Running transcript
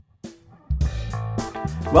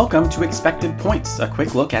Welcome to Expected Points, a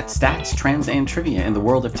quick look at stats, trends, and trivia in the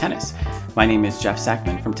world of tennis. My name is Jeff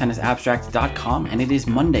Sackman from tennisabstract.com, and it is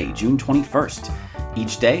Monday, June 21st.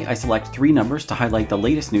 Each day, I select 3 numbers to highlight the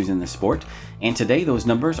latest news in the sport, and today those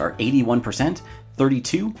numbers are 81%,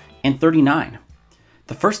 32, and 39.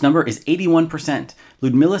 The first number is 81%,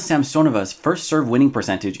 Ludmilla Samsonova's first serve winning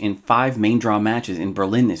percentage in 5 main draw matches in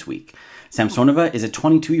Berlin this week. Samsonova is a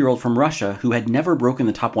 22-year-old from Russia who had never broken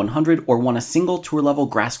the top 100 or won a single tour-level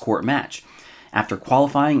grass court match. After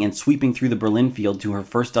qualifying and sweeping through the Berlin field to her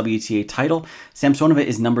first WTA title, Samsonova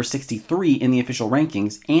is number 63 in the official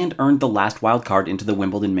rankings and earned the last wildcard into the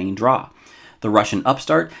Wimbledon main draw. The Russian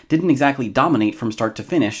upstart didn't exactly dominate from start to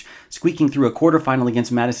finish, squeaking through a quarterfinal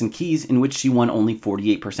against Madison Keys in which she won only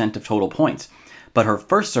 48% of total points. But her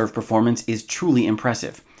first serve performance is truly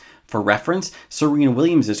impressive. For reference, Serena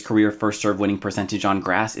Williams' career first serve winning percentage on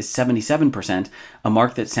grass is 77%, a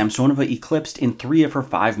mark that Samsonova eclipsed in 3 of her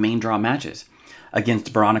 5 main draw matches.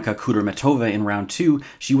 Against Veronika Kudermetova in round 2,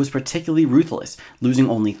 she was particularly ruthless, losing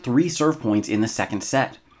only 3 serve points in the second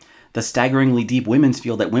set. The staggeringly deep women's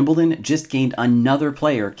field at Wimbledon just gained another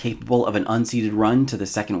player capable of an unseeded run to the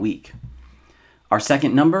second week. Our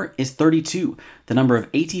second number is 32, the number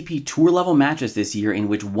of ATP Tour level matches this year in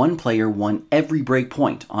which one player won every break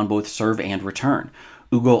point on both serve and return.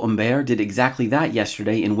 Ugo Humbert did exactly that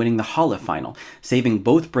yesterday in winning the Halle final, saving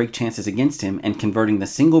both break chances against him and converting the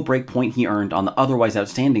single break point he earned on the otherwise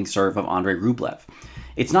outstanding serve of Andrei Rublev.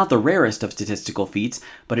 It's not the rarest of statistical feats,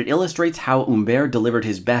 but it illustrates how Humbert delivered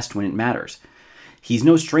his best when it matters. He's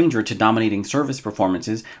no stranger to dominating service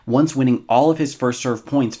performances, once winning all of his first serve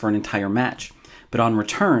points for an entire match. But on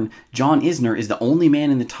return, John Isner is the only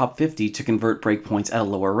man in the top 50 to convert break points at a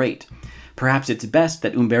lower rate. Perhaps it's best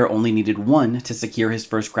that Humbert only needed 1 to secure his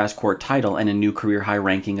first grass court title and a new career high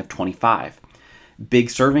ranking of 25. Big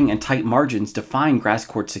serving and tight margins define grass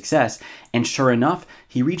court success, and sure enough,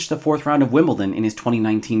 he reached the 4th round of Wimbledon in his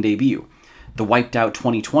 2019 debut. The wiped-out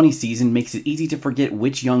 2020 season makes it easy to forget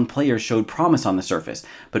which young players showed promise on the surface,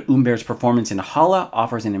 but Humbert's performance in Halle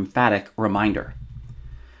offers an emphatic reminder.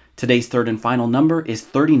 Today's third and final number is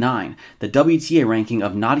 39, the WTA ranking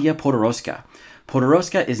of Nadia Podoroska.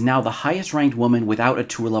 Podoroska is now the highest-ranked woman without a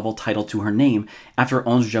tour-level title to her name after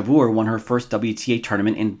Ons Jabeur won her first WTA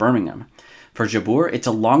tournament in Birmingham. For Jabeur, it's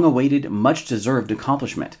a long-awaited, much-deserved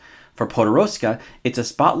accomplishment. For Podoroska, it's a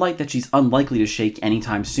spotlight that she's unlikely to shake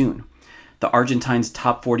anytime soon. The Argentine's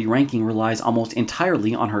top 40 ranking relies almost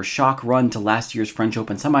entirely on her shock run to last year's French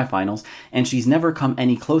Open semifinals, and she's never come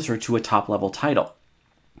any closer to a top-level title.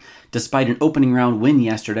 Despite an opening round win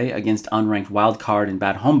yesterday against unranked wildcard in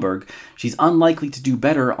Bad Homburg, she's unlikely to do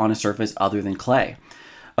better on a surface other than clay.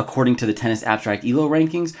 According to the Tennis Abstract ELO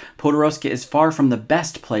rankings, Podoroska is far from the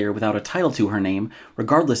best player without a title to her name,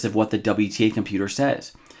 regardless of what the WTA computer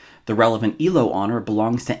says. The relevant ELO honor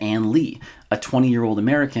belongs to Ann Lee, a 20-year-old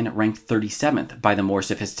American ranked 37th by the more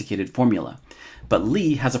sophisticated formula. But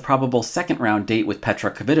Lee has a probable second-round date with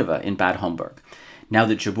Petra Kvitova in Bad Homburg. Now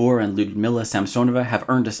that Jabeur and Ludmilla Samsonova have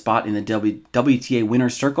earned a spot in the WTA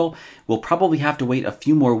winner's circle, we'll probably have to wait a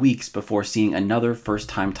few more weeks before seeing another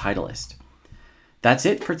first-time titleist. That's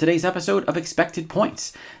it for today's episode of Expected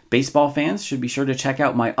Points. Baseball fans should be sure to check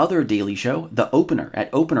out my other daily show, The Opener, at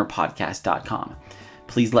openerpodcast.com.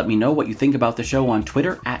 Please let me know what you think about the show on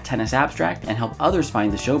Twitter @TennisAbstract and help others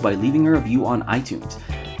find the show by leaving a review on iTunes.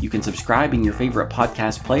 You can subscribe in your favorite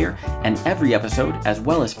podcast player, and every episode, as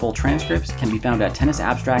well as full transcripts, can be found at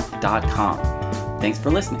tennisabstract.com. Thanks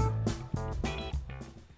for listening.